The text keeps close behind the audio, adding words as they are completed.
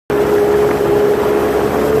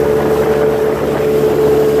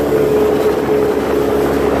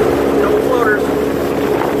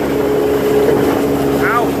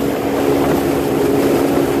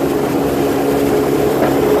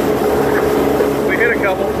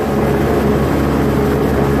couple.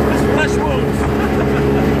 That's fresh wounds.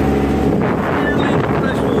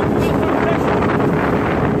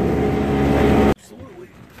 Absolutely.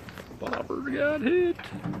 Bobber got hit.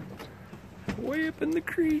 Way up in the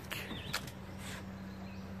creek.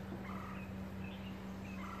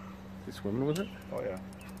 He's swimming with it? Oh yeah.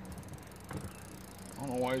 I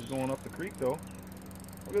don't know why he's going up the creek though.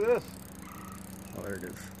 Look at this. Oh, there it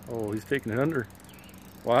is. Oh, he's taking it under.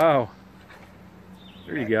 Wow.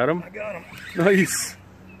 There you got him. I got him. Nice.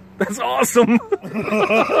 That's awesome.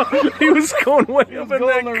 He was going way up in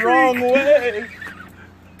that the creek. wrong way.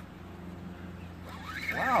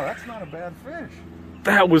 Wow, that's not a bad fish.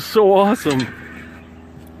 That was so awesome.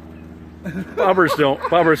 Bobbers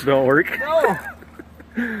don't work. No.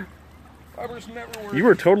 Bobbers never work. You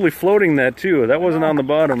were totally floating that too. That wasn't on the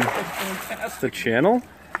bottom. That's the channel.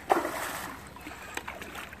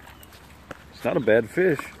 It's not a bad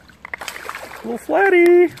fish. Little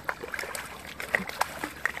flatty.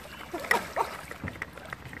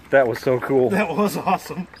 That was so cool. That was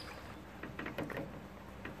awesome.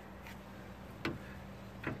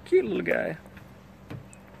 Cute little guy.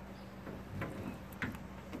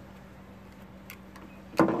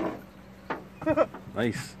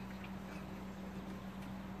 Nice.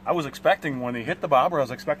 I was expecting when he hit the bobber, I was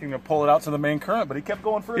expecting to pull it out to the main current, but he kept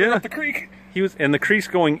going further up the creek. He was, and the creek's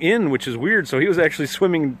going in, which is weird. So he was actually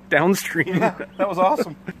swimming downstream. Yeah, that was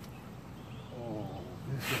awesome. Oh,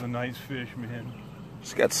 this is a nice fish, man.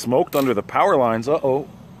 Just got smoked under the power lines. Uh-oh.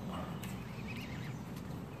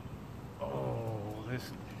 Oh,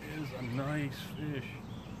 this is a nice fish.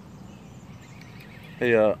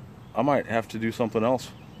 Hey, I might have to do something else.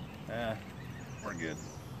 We're good.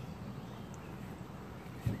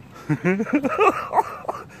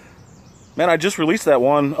 Man, I just released that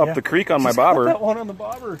one up the creek on my bobber. That one on the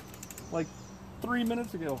bobber like 3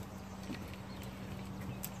 minutes ago.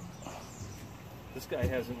 This guy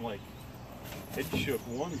hasn't like head shook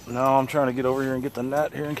once. No, I'm trying to get over here and get the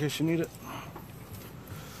net here in case you need it.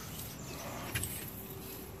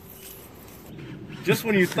 Just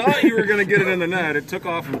when you thought you were going to get it in the net, it took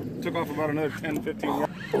off about another 10, 15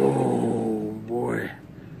 yards. Oh boy.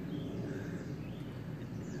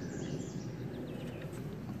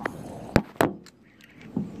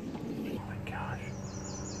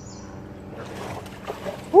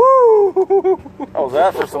 How's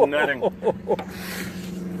that for some netting?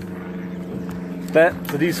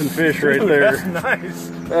 That's a decent fish right there. That's nice.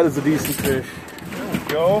 That is a decent fish. There we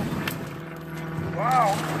go.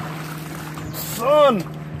 Wow. Son.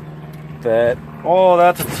 That. Oh,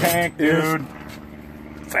 that's a tank, dude.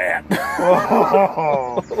 Fat.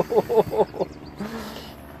 Oh.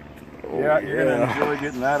 Yeah, you're going to enjoy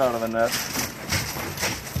getting that out of the net.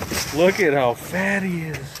 Look at how fat he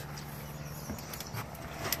is.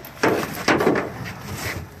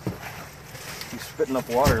 Spitting up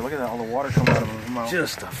water. Look at that, all the water coming out of his mouth.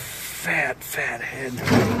 Just a fat head.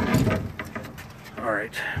 All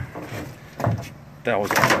right. That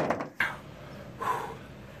was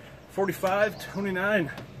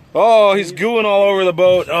 45-29. Oh, he's gooing all over the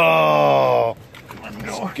boat. Oh.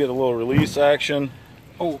 Let's get a little release action.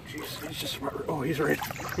 Oh, jeez. He's ready.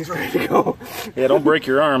 He's ready to go. Yeah, don't break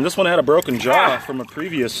your arm. This one had a broken jaw from a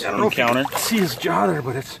previous encounter. See his jaw there,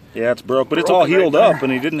 but it's... Yeah, it's broke, but it's all healed up,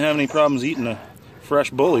 and he didn't have any problems eating a fresh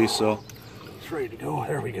bully, so... It's ready to go.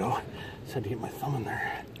 There we go. Just had to get my thumb in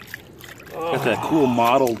there. Oh. Got that cool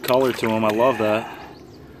mottled color to him. I love that.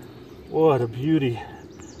 What a beauty.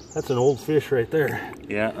 That's an old fish right there.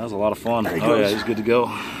 Yeah, that was a lot of fun. Oh yeah, he's good to go.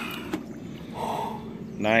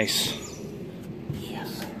 Nice.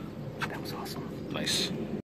 Yes. That was awesome. Nice.